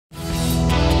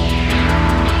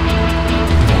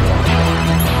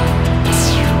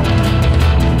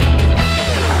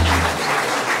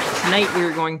tonight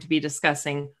we're going to be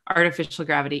discussing artificial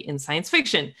gravity in science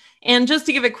fiction. And just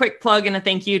to give a quick plug and a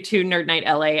thank you to Nerd Night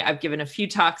LA, I've given a few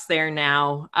talks there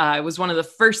now. It was one of the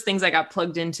first things I got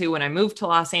plugged into when I moved to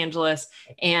Los Angeles.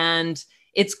 And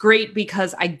it's great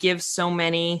because I give so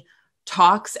many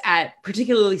talks at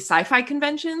particularly sci-fi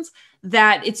conventions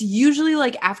that it's usually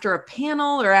like after a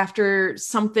panel or after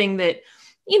something that,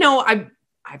 you know,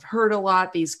 I've heard a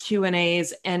lot, these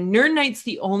Q&As, and Nerd Night's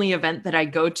the only event that I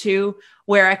go to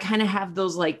where I kind of have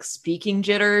those like speaking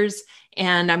jitters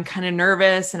and I'm kind of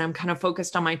nervous and I'm kind of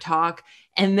focused on my talk.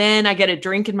 And then I get a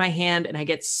drink in my hand and I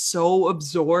get so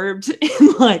absorbed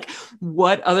in like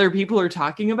what other people are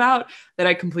talking about that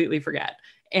I completely forget.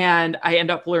 And I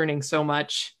end up learning so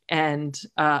much. And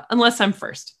unless I'm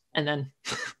first, and then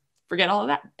forget all of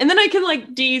that. And then I can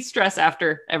like de-stress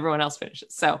after everyone else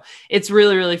finishes. So it's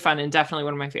really, really fun and definitely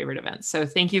one of my favorite events. So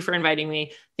thank you for inviting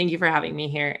me. Thank you for having me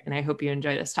here. And I hope you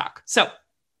enjoy this talk. So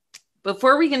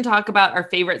before we can talk about our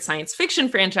favorite science fiction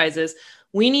franchises,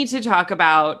 we need to talk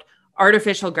about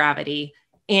artificial gravity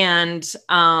and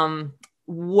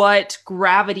what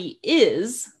gravity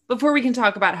is before we can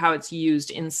talk about how it's used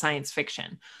in science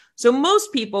fiction. So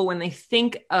most people, when they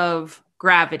think of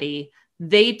gravity,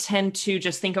 they tend to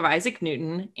just think of Isaac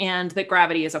Newton and that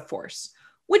gravity is a force,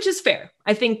 which is fair.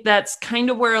 I think that's kind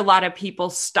of where a lot of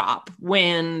people stop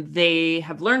when they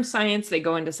have learned science. They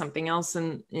go into something else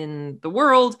in the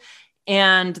world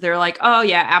and they're like, oh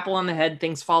yeah, apple on the head,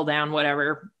 things fall down,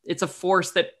 whatever. It's a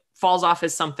force that falls off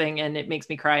as something and it makes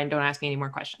me cry and don't ask me any more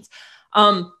questions.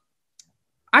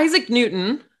 Isaac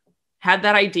Newton had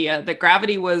that idea that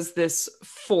gravity was this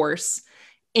force.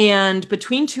 And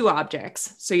between two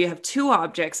objects, so you have two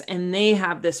objects and they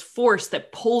have this force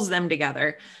that pulls them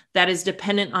together that is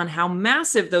dependent on how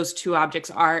massive those two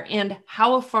objects are and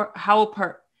how far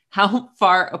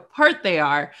apart they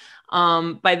are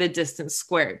by the distance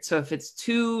squared. So if it's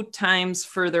 2 times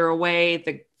further away,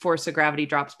 the force of gravity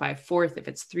drops by a fourth. If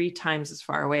it's 3 times as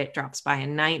far away, it drops by a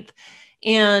ninth.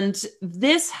 And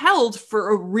this held for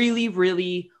a really,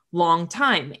 really long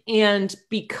time. And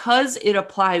because it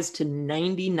applies to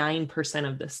 99%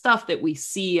 of the stuff that we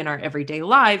see in our everyday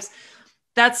lives,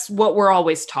 that's what we're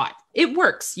always taught. It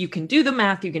works. You can do the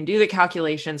math, you can do the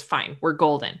calculations, fine, we're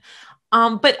golden.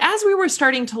 But as we were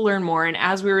starting to learn more and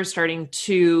as we were starting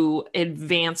to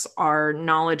advance our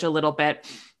knowledge a little bit,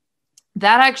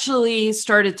 that actually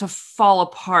started to fall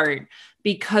apart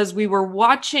because we were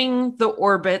watching the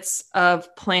orbits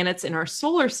of planets in our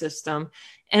solar system.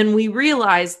 And we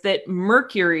realized that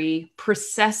Mercury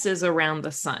precesses around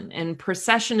the sun. And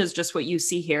precession is just what you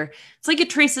see here. It's like it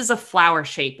traces a flower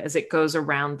shape as it goes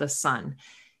around the sun.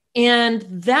 And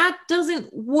that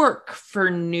doesn't work for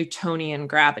Newtonian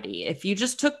gravity. If you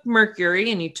just took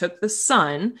Mercury and you took the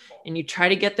sun and you try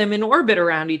to get them in orbit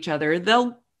around each other,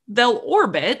 they'll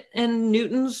orbit. And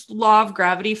Newton's law of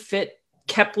gravity fit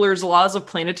Kepler's laws of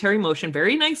planetary motion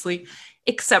very nicely,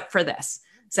 except for this.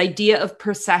 This idea of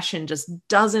precession just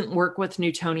doesn't work with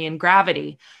Newtonian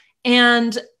gravity.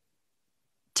 And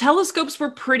telescopes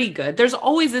were pretty good. There's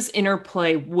always this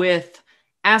interplay with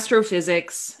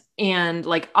astrophysics and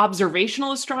like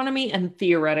observational astronomy and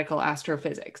theoretical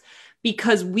astrophysics,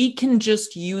 because we can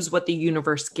just use what the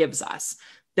universe gives us.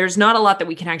 There's not a lot that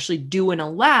we can actually do in a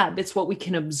lab. It's what we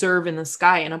can observe in the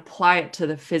sky and apply it to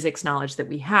the physics knowledge that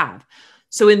we have.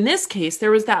 So in this case,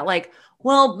 there was that like,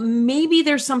 well, maybe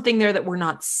there's something there that we're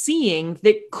not seeing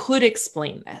that could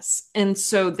explain this. And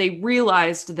so they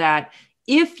realized that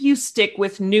if you stick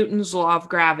with Newton's law of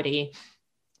gravity,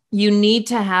 you need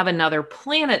to have another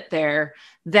planet there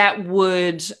that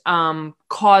would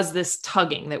cause this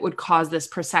tugging, that would cause this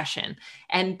precession.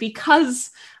 And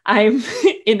because I'm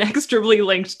inextricably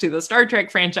linked to the Star Trek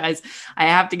franchise, I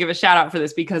have to give a shout out for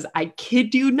this because I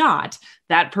kid you not,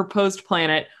 that proposed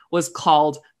planet was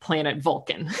called Planet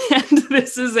Vulcan. And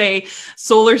this is a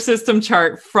solar system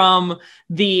chart from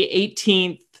the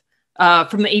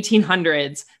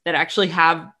 1800s that actually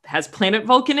has Planet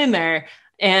Vulcan in there.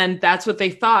 And that's what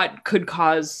they thought could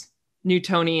cause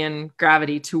Newtonian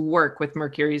gravity to work with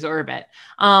Mercury's orbit.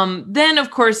 Then, of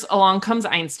course, along comes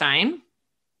Einstein.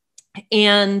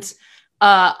 And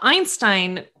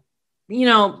Einstein, you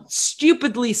know,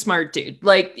 stupidly smart dude.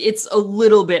 Like, it's a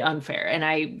little bit unfair.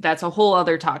 And that's a whole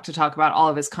other talk to talk about all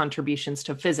of his contributions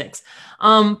to physics.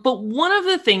 But one of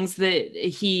the things that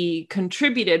he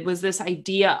contributed was this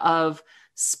idea of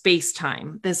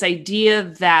space-time, this idea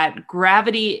that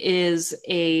gravity is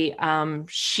a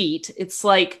sheet. It's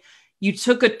like you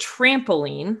took a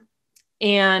trampoline,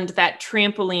 and that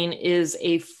trampoline is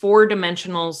a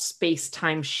 4-dimensional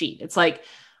space-time sheet. It's like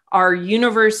our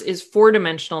universe is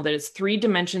four-dimensional, that it's 3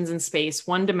 dimensions in space,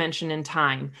 1 dimension in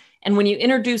time. And when you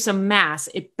introduce a mass,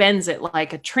 it bends it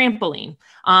like a trampoline.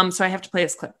 So I have to play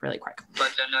this clip really quick.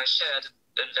 But then I said,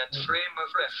 in that frame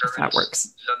of reference, that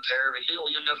works. The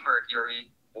perihelion of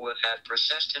Mercury would have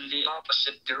processed in the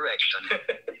opposite direction.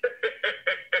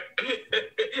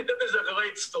 That is a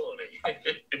great story.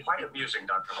 Quite amusing,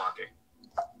 Dr. Markey.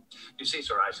 You see,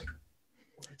 Sir Isaac.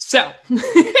 So,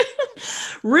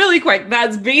 really quick,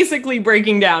 that's basically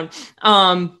breaking down.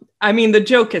 I mean, the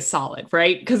joke is solid,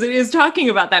 right? Because it is talking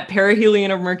about that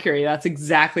perihelion of Mercury. That's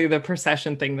exactly the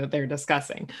precession thing that they're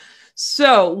discussing.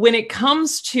 So when it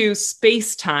comes to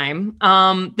space-time,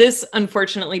 this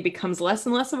unfortunately becomes less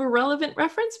and less of a relevant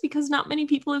reference because not many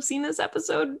people have seen this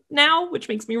episode now, which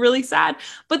makes me really sad.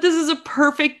 But this is a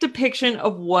perfect depiction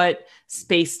of what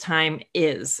space-time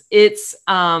is. It's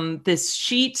this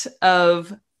sheet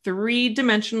of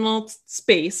 3-dimensional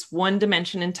space, 1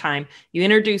 dimension in time. You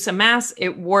introduce a mass,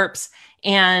 it warps,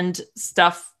 and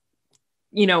stuff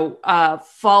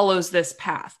follows this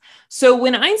path. So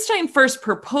when Einstein first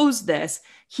proposed this,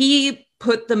 he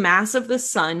put the mass of the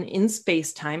sun in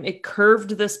space-time. It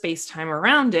curved the space-time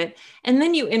around it. And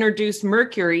then you introduce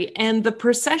Mercury, and the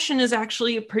precession is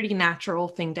actually a pretty natural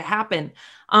thing to happen.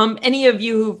 Any of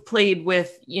you who've played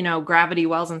with, gravity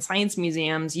wells in science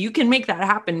museums, you can make that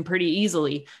happen pretty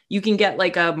easily. You can get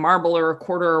like a marble or a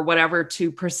quarter or whatever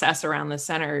to precess around the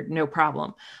center, no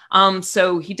problem.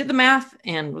 So he did the math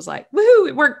and was like, woohoo,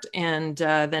 it worked. And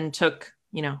then took,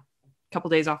 a couple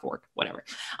days off work, whatever.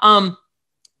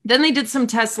 Then they did some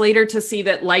tests later to see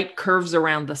that light curves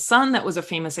around the sun. That was a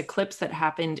famous eclipse that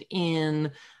happened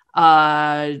in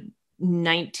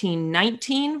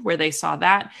 1919, where they saw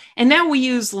that. And now we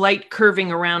use light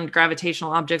curving around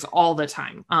gravitational objects all the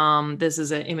time. This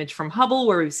is an image from Hubble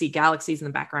where we see galaxies in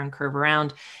the background curve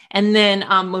around. And then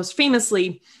most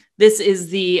famously, this is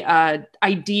the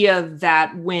idea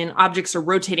that when objects are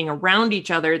rotating around each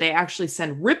other, they actually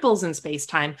send ripples in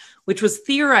space-time, which was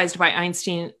theorized by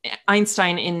Einstein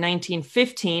in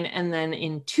 1915, and then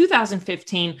in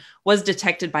 2015 was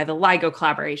detected by the LIGO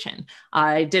collaboration.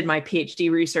 I did my PhD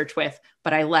research with,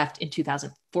 but I left in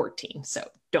 2014. So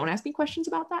don't ask me questions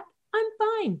about that. I'm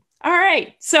fine. All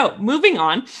right. So moving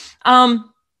on.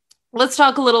 Let's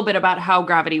talk a little bit about how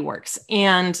gravity works.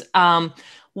 And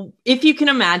if you can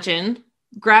imagine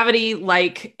gravity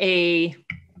like a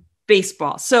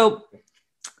baseball. So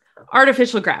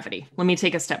artificial gravity, let me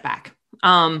take a step back.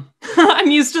 I'm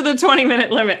used to the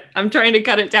 20-minute limit. I'm trying to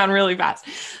cut it down really fast.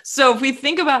 So if we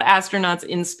think about astronauts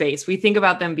in space, we think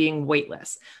about them being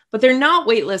weightless, but they're not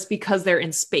weightless because they're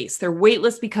in space. They're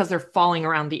weightless because they're falling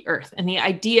around the Earth. And the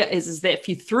idea is that if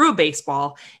you threw a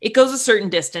baseball, it goes a certain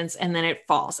distance and then it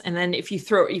falls. And then if you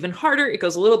throw it even harder, it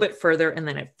goes a little bit further and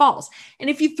then it falls. And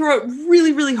if you throw it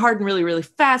really, really hard and really, really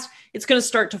fast, it's going to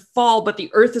start to fall, but the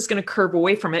Earth is going to curve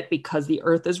away from it because the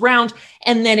Earth is round,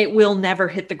 and then it will never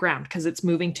hit the ground because it's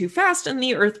moving too fast and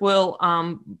the Earth will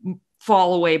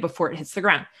fall away before it hits the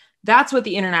ground. That's what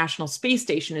the International Space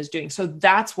Station is doing. So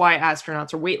that's why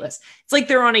astronauts are weightless. It's like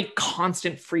they're on a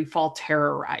constant free fall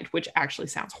terror ride, which actually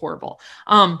sounds horrible.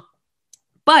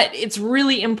 But it's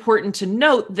really important to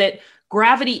note that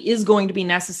gravity is going to be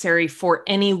necessary for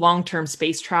any long-term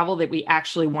space travel that we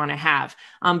actually want to have,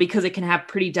 because it can have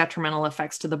pretty detrimental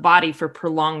effects to the body for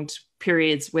prolonged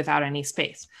periods without any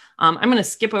space. I'm going to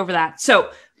skip over that. So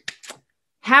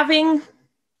having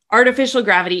artificial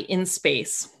gravity in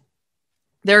space,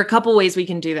 there are a couple ways we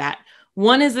can do that.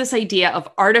 One is this idea of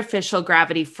artificial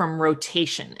gravity from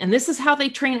rotation. And this is how they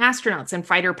train astronauts and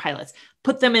fighter pilots.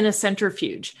 Put them in a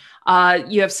centrifuge.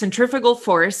 You have centrifugal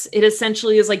force. It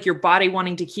essentially is like your body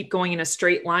wanting to keep going in a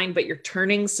straight line, but you're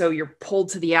turning, so you're pulled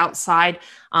to the outside.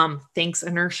 Thanks,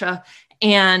 inertia.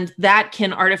 And that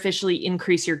can artificially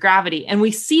increase your gravity. And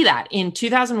we see that in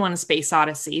 2001: A Space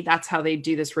Odyssey. That's how they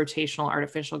do this rotational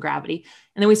artificial gravity.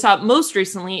 And then we saw it most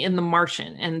recently in The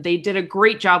Martian. And they did a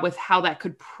great job with how that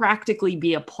could practically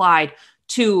be applied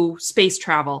to space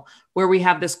travel, where we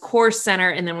have this core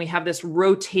center and then we have this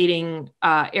rotating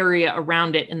area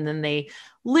around it. And then they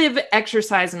live,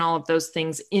 exercise, and all of those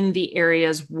things in the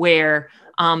areas where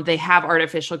they have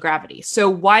artificial gravity. So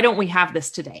why don't we have this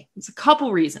today? It's a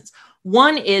couple reasons.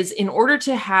 One is, in order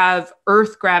to have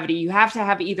Earth gravity, you have to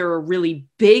have either a really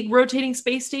big rotating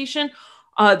space station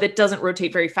that doesn't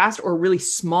rotate very fast, or a really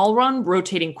small one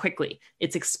rotating quickly.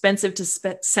 It's expensive to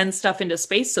send stuff into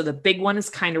space, so the big one is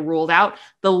kind of ruled out.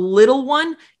 The little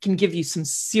one can give you some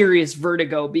serious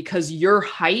vertigo because your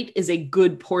height is a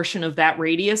good portion of that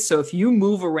radius. So if you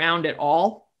move around at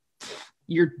all,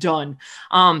 you're done.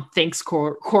 Thanks,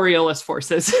 Coriolis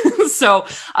forces. So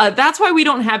that's why we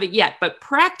don't have it yet. But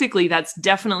practically, that's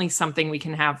definitely something we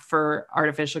can have for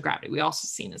artificial gravity. We also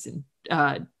seen this in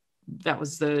that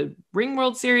was the Ring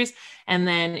World series. And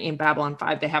then in Babylon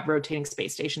 5, they have rotating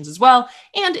space stations as well.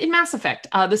 And in Mass Effect,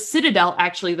 the Citadel,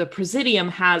 actually, the Presidium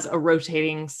has a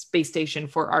rotating space station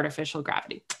for artificial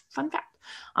gravity. Fun fact.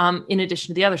 In addition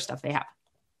to the other stuff they have.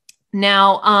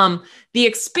 Now, The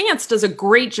Expanse does a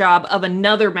great job of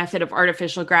another method of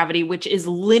artificial gravity, which is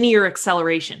linear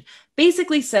acceleration.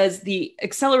 Basically says the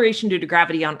acceleration due to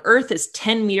gravity on Earth is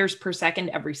 10 meters per second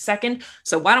every second.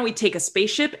 So why don't we take a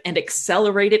spaceship and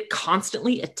accelerate it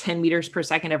constantly at 10 meters per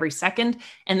second every second?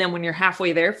 And then when you're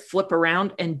halfway there, flip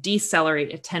around and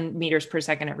decelerate at 10 meters per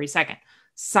second every second.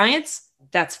 Science,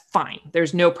 that's fine.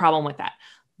 There's no problem with that.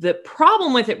 The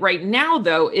problem with it right now,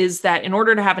 though, is that in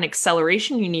order to have an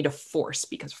acceleration, you need a force,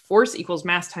 because force equals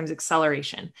mass times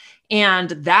acceleration. And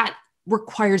that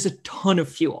requires a ton of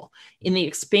fuel. In The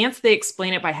Expanse, they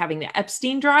explain it by having the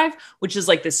Epstein drive, which is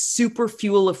like this super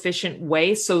fuel efficient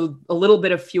way. So a little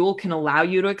bit of fuel can allow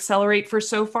you to accelerate for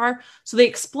so far. So they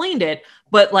explained it,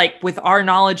 but like with our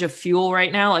knowledge of fuel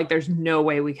right now, like there's no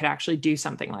way we could actually do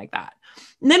something like that.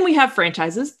 And then we have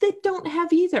franchises that don't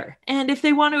have either. And if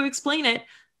they want to explain it,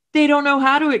 they don't know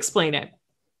how to explain it.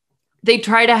 They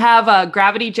try to have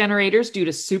gravity generators due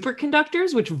to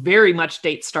superconductors, which very much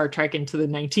dates Star Trek into the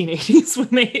 1980s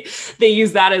when they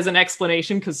use that as an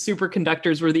explanation, because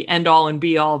superconductors were the end all and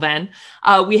be all then.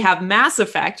 We have Mass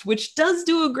Effect, which does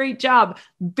do a great job.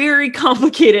 Very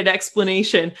complicated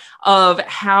explanation of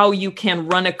how you can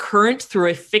run a current through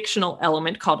a fictional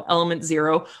element called element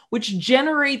 0, which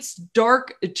generates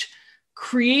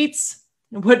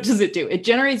what does it do? It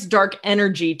generates dark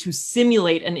energy to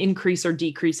simulate an increase or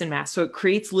decrease in mass. So it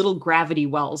creates little gravity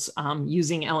wells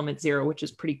using element 0, which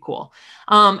is pretty cool.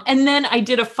 And then I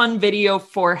did a fun video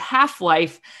for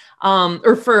Half-Life,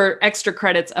 or for extra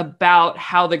credits, about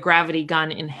how the gravity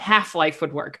gun in Half-Life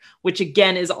would work, which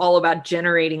again is all about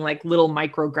generating like little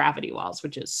microgravity wells,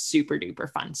 which is super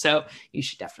duper fun. So you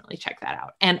should definitely check that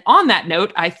out. And on that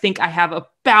note, I think I have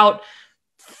about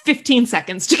 15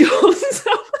 seconds to go.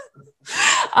 So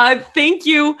thank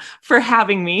you for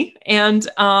having me. And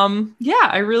yeah,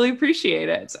 I really appreciate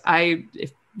it.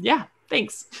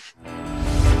 Thanks.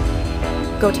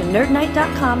 Go to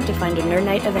nerdnite.com to find a Nerd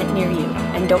Nite event near you.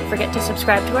 And don't forget to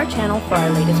subscribe to our channel for our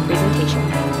latest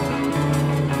presentation.